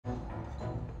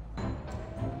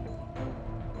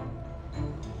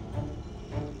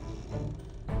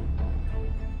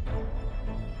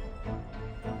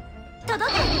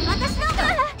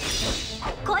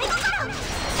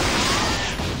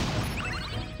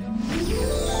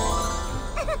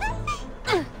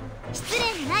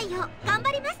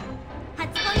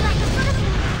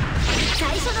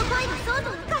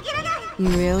You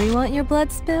really want your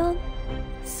blood spilled?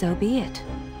 So be it.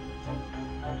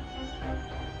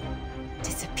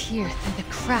 Disappear through the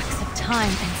cracks of time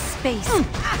and space.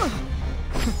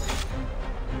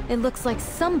 It looks like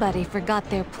somebody forgot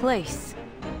their place.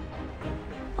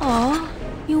 Aw,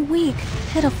 you weak,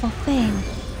 pitiful thing.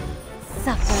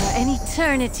 Suffer an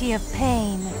eternity of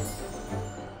pain.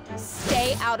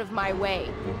 Stay out of my way.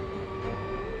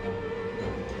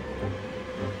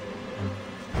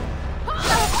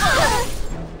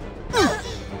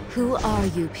 Who are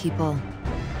you people?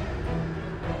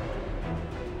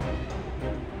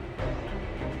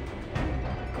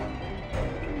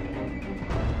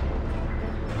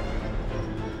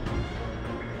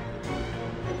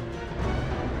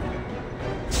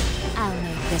 I'll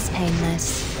make this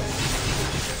painless.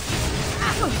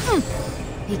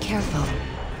 Be careful.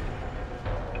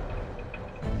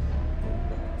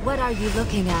 What are you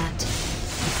looking at?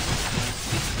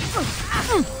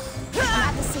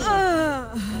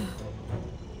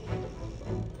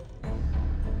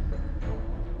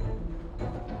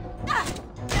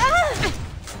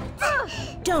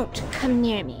 Don't come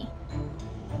near me.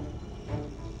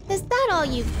 Is that all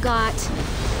you've got?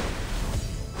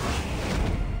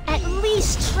 At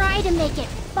least try to make it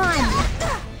fun.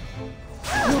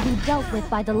 You'll be dealt with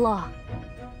by the law.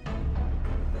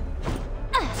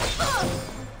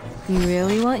 You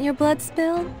really want your blood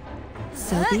spilled?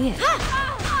 So be it.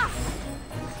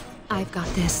 I've got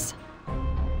this.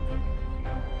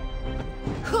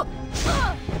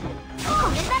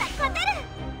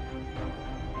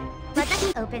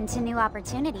 Open to new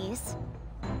opportunities.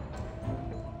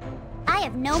 I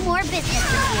have no more business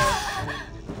with you.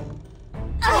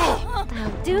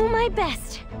 I'll do my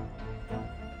best.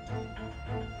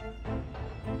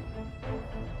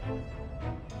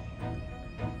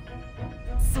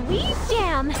 Sweet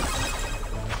jam!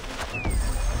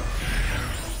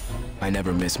 I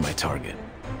never miss my target.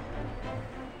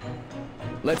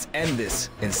 Let's end this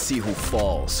and see who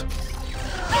falls.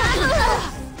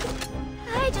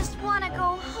 I just want to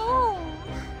go home.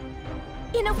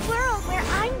 In a world where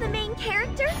I'm the main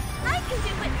character, I can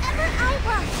do whatever I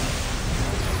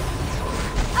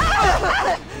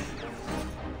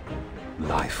want.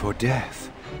 Life or death.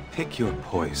 Pick your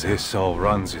poise. This all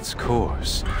runs its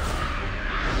course.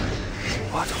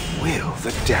 What will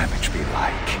the damage be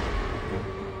like?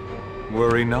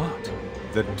 Worry not.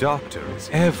 The doctor is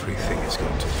everything is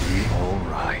going to be all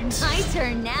right. My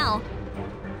turn now.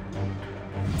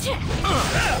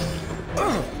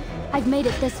 I've made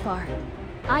it this far.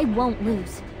 I won't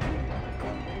lose.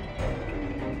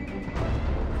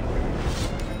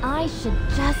 I should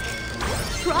just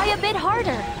try a bit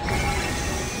harder.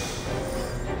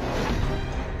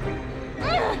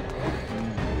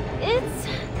 It's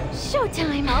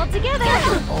showtime all together.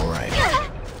 All right.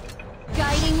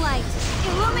 Guiding light,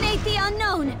 illuminate the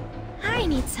unknown. I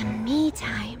need some me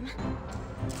time.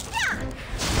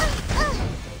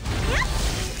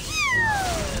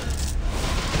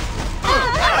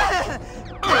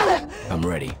 I'm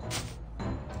ready.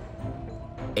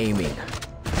 Aiming.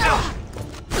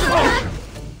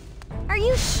 Are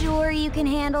you sure you can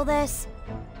handle this?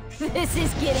 This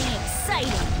is getting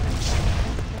exciting.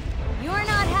 You're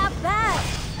not half bad.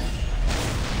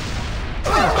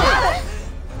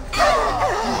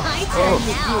 My turn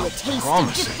now. A taste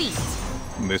of defeat.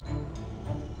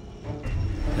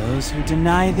 Those who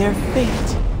deny their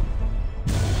fate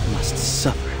must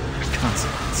suffer the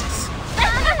consequences.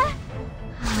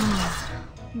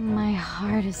 My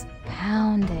heart is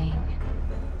pounding.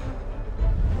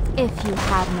 If you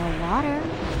have no water,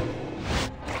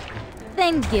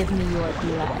 then give me your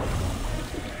blood.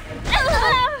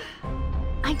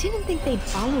 I didn't think they'd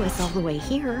follow us all the way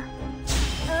here.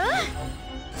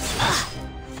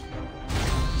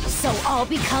 So I'll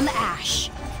become ash.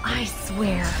 I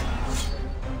swear.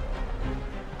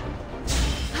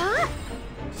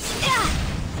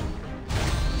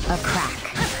 A crack.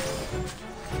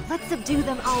 Let's subdue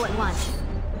them all at once.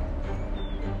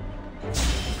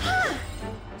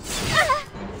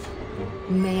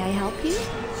 May I help you?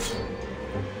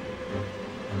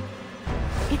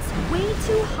 It's way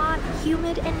too hot,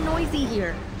 humid, and noisy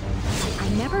here. I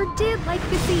never did like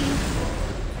the sea.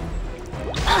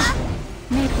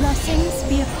 May blessings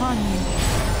be upon you.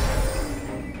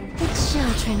 The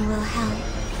children will help.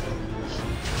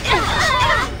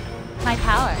 My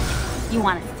power. You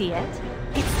want to see it?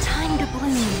 It's time to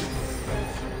bloom.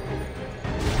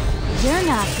 You're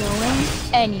not going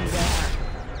Anywhere.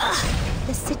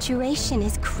 The situation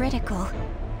is critical.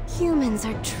 Humans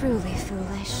are truly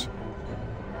foolish.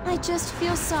 I just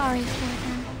feel sorry for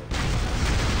them.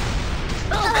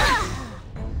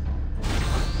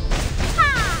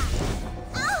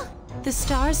 The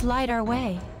stars light our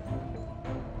way.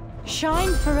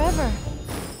 Shine forever.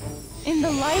 In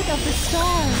the light of the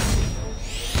stars.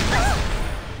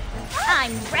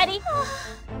 I'm ready.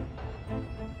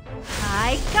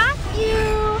 I got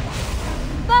you.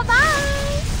 Bye-bye.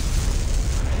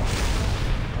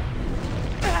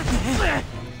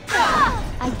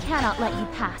 I cannot let you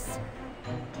pass.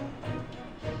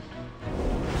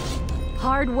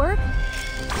 Hard work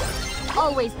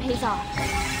always pays off.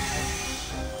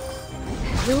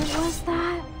 Who was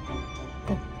that?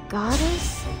 The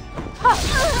goddess?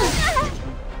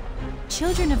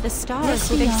 Children of the stars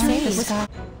will be saved.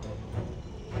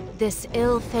 This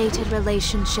ill-fated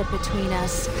relationship between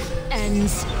us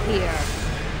ends here.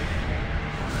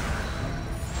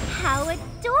 How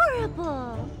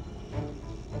adorable!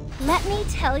 Let me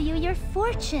tell you your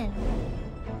fortune.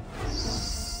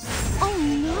 Oh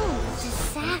no,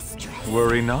 disastrous.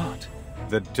 Worry not.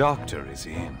 The doctor is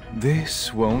in.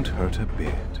 This won't hurt a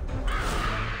bit.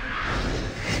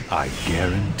 I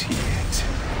guarantee it.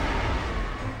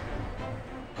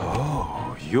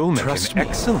 Oh, you'll make Trust an me.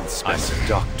 excellent Spencer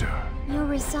doctor. Your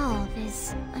resolve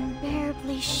is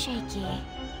unbearably shaky.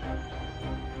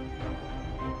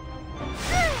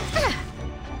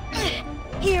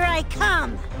 Here I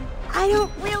come! I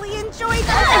don't really enjoy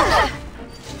this!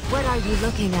 What are you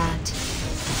looking at?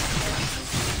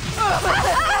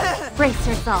 Brace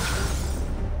yourself.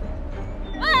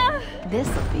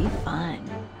 This'll be fun.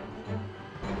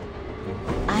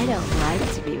 I don't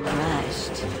like to be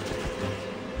rushed.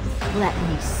 Let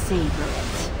me savor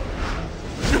it.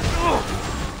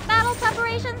 Battle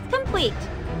preparations complete.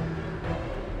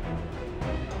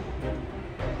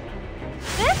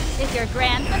 This is your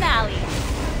grand finale.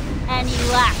 Any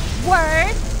last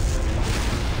words?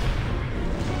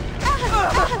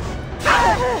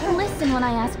 Listen when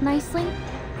I ask nicely.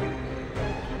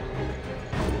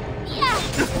 Yeah.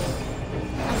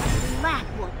 A slap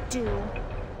will do.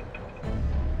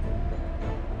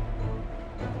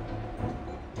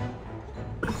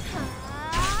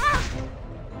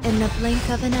 In the blink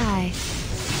of an eye.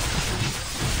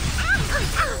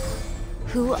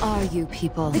 Who are you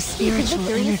people? The key to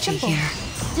victory is simple.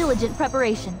 Diligent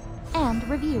preparation and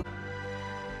review.